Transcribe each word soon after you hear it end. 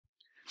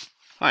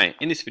Hi,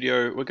 in this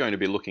video we're going to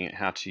be looking at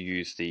how to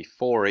use the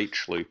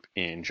forEach loop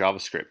in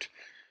JavaScript.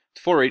 The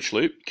forEach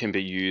loop can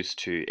be used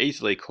to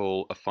easily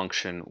call a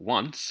function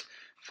once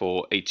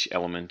for each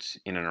element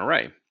in an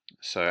array.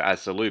 So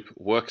as the loop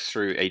works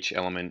through each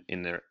element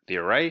in the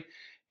array,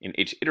 in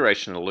each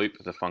iteration of the loop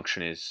the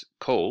function is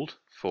called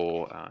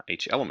for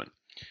each element.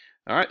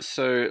 Alright,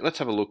 so let's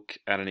have a look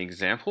at an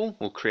example.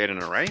 We'll create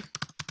an array.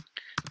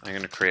 I'm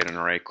going to create an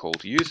array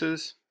called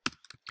users,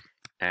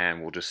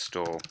 and we'll just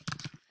store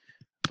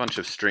bunch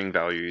of string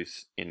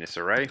values in this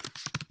array,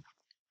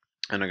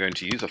 and I'm going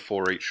to use a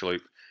forEach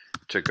loop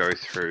to go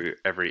through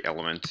every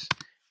element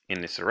in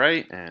this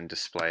array and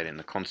display it in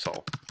the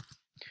console.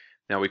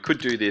 Now we could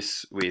do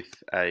this with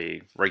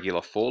a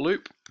regular for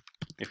loop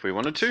if we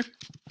wanted to,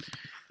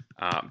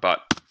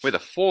 but with a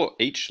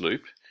forEach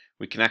loop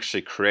we can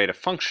actually create a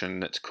function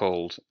that's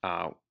called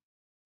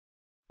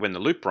when the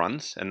loop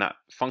runs, and that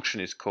function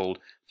is called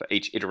for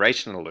each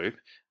iteration of the loop.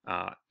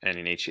 And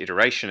in each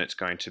iteration it's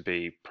going to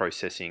be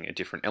processing a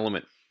different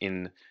element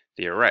in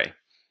the array.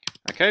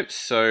 Okay,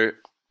 so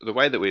the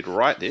way that we'd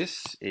write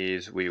this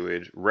is we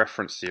would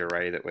reference the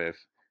array that we've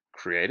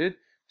created.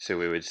 So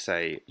we would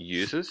say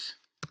users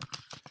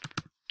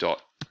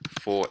dot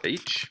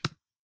forEach,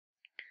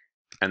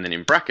 and then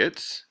in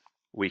brackets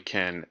we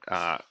can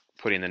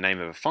put in the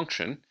name of a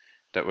function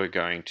that we're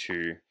going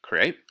to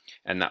create,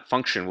 and that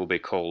function will be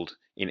called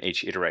in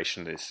each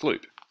iteration of this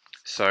loop.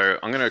 So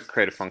I'm going to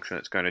create a function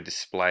that's going to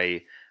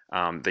display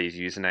these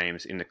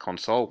usernames in the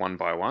console one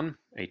by one,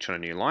 each on a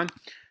new line.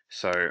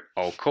 So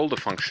I'll call the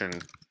function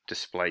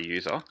display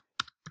user,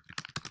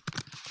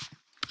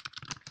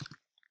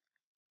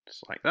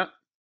 just like that.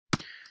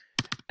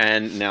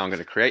 And now I'm going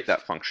to create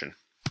that function.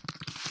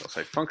 So I'll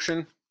say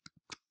function,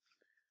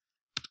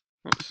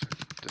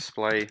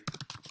 display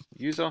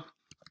user.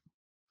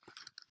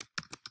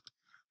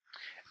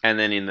 And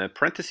then in the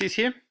parentheses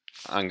here,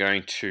 I'm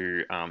going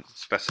to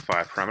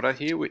specify a parameter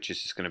here, which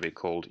is just going to be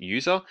called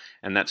user,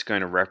 and that's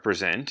going to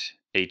represent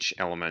each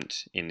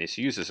element in this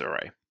users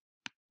array.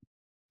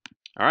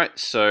 Alright,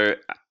 so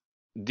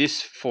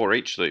this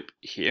forEach loop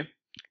here,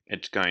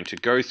 it's going to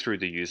go through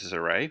the users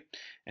array,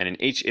 and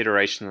in each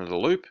iteration of the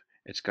loop,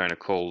 it's going to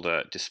call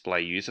the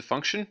display user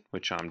function,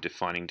 which I'm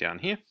defining down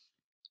here.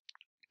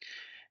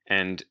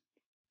 And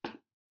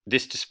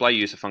this display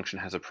user function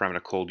has a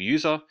parameter called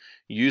user.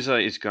 User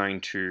is going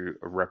to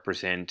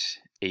represent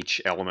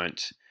each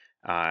element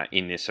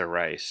in this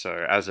array.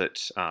 So as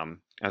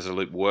the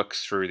loop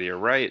works through the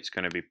array, it's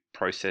going to be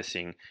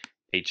processing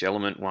each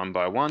element one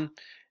by one,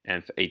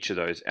 and for each of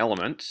those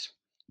elements,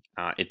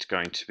 it's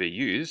going to be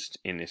used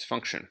in this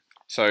function.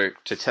 So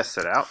to test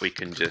it out, we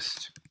can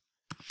just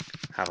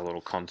have a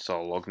little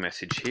console log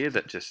message here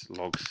that just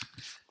logs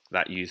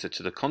that user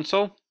to the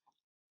console.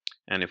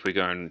 And if we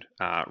go and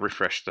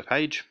refresh the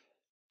page,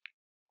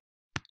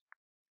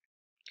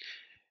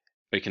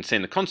 we can see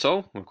in the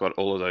console we've got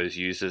all of those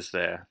users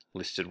there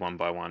listed one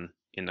by one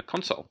in the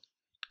console.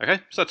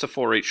 Okay, so that's a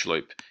forEach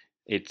loop.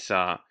 It's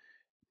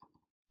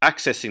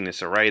accessing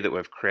this array that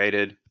we've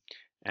created,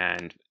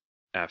 and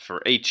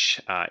for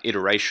each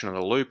iteration of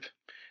the loop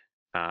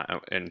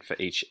and for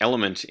each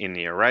element in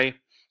the array,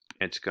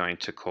 it's going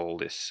to call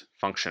this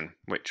function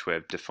which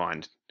we've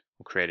defined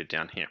or created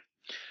down here.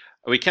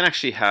 We can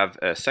actually have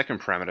a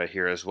second parameter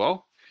here as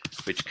well,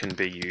 which can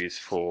be used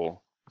for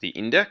the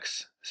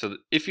index. So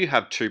if you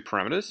have two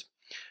parameters,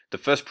 the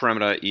first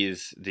parameter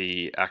is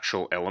the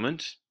actual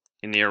element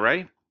in the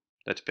array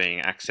that's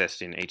being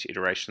accessed in each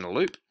iteration of the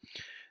loop.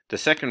 The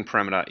second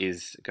parameter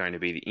is going to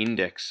be the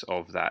index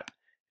of that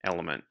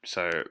element.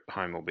 So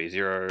home will be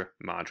 0,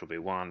 Marge will be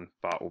 1,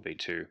 Bart will be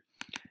 2,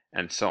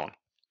 and so on.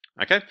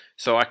 Okay,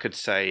 so I could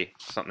say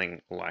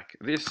something like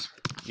this: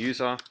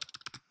 user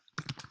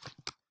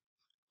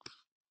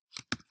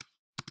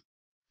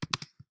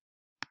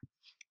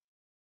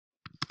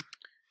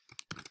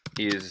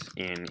is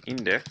in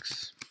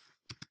index,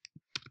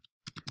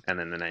 and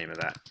then the name of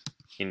that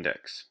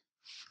index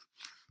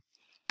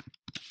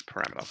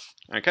parameter.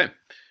 Okay,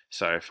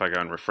 so if I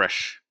go and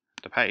refresh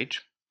the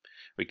page,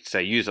 we could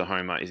say user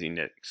Homer is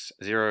index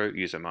 0,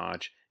 user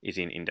Marge is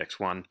in index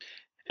 1,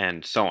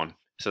 and so on.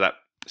 So that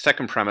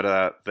second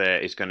parameter there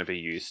is going to be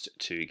used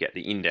to get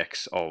the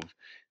index of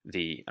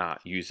the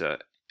user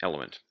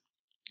element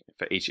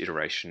for each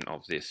iteration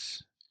of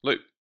this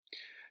loop.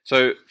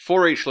 So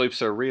forEach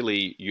loops are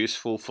really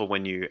useful for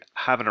when you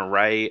have an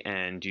array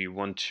and you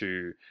want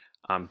to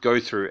go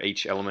through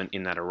each element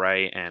in that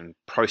array and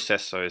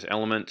process those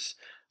elements,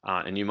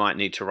 and you might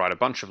need to write a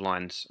bunch of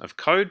lines of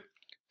code.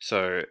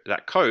 So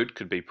that code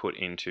could be put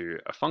into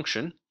a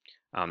function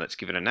that's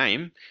given a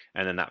name,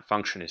 and then that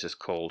function is just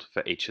called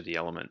for each of the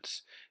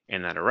elements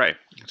in that array.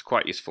 It's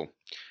quite useful.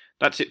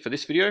 That's it for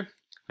this video.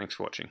 Thanks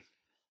for watching.